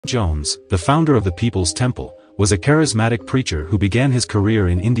Jones, the founder of the People's Temple, was a charismatic preacher who began his career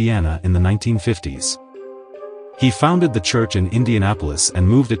in Indiana in the 1950s. He founded the church in Indianapolis and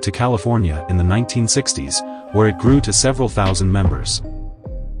moved it to California in the 1960s, where it grew to several thousand members.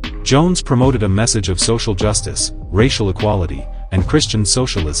 Jones promoted a message of social justice, racial equality, and Christian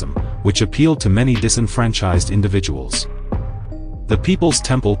socialism, which appealed to many disenfranchised individuals. The People's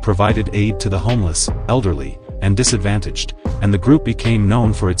Temple provided aid to the homeless, elderly, and disadvantaged, and the group became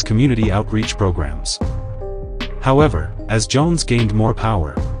known for its community outreach programs. However, as Jones gained more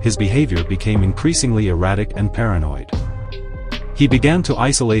power, his behavior became increasingly erratic and paranoid. He began to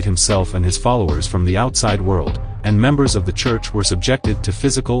isolate himself and his followers from the outside world, and members of the church were subjected to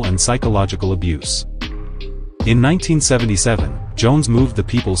physical and psychological abuse. In 1977, Jones moved the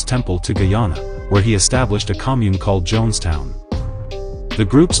People's Temple to Guyana, where he established a commune called Jonestown. The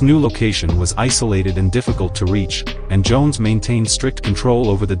group's new location was isolated and difficult to reach, and Jones maintained strict control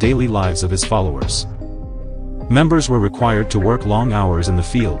over the daily lives of his followers. Members were required to work long hours in the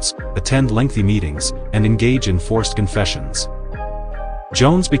fields, attend lengthy meetings, and engage in forced confessions.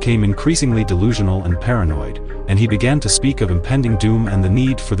 Jones became increasingly delusional and paranoid, and he began to speak of impending doom and the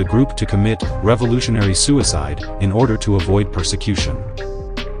need for the group to commit revolutionary suicide in order to avoid persecution.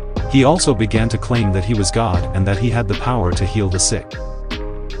 He also began to claim that he was God and that he had the power to heal the sick.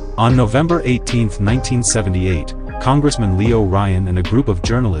 On November 18, 1978, Congressman Leo Ryan and a group of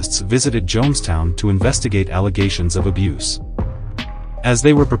journalists visited Jonestown to investigate allegations of abuse. As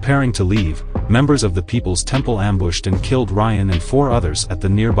they were preparing to leave, members of the People's Temple ambushed and killed Ryan and 4 others at the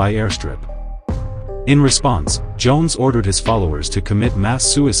nearby airstrip. In response, Jones ordered his followers to commit mass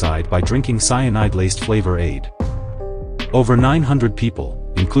suicide by drinking cyanide-laced Flavor Aid. Over 900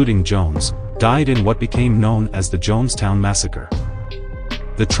 people, including Jones, died in what became known as the Jonestown Massacre.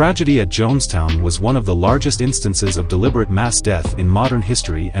 The tragedy at Jonestown was one of the largest instances of deliberate mass death in modern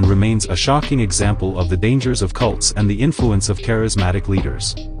history and remains a shocking example of the dangers of cults and the influence of charismatic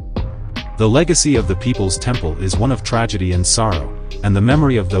leaders. The legacy of the People's Temple is one of tragedy and sorrow, and the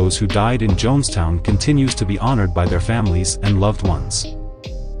memory of those who died in Jonestown continues to be honored by their families and loved ones.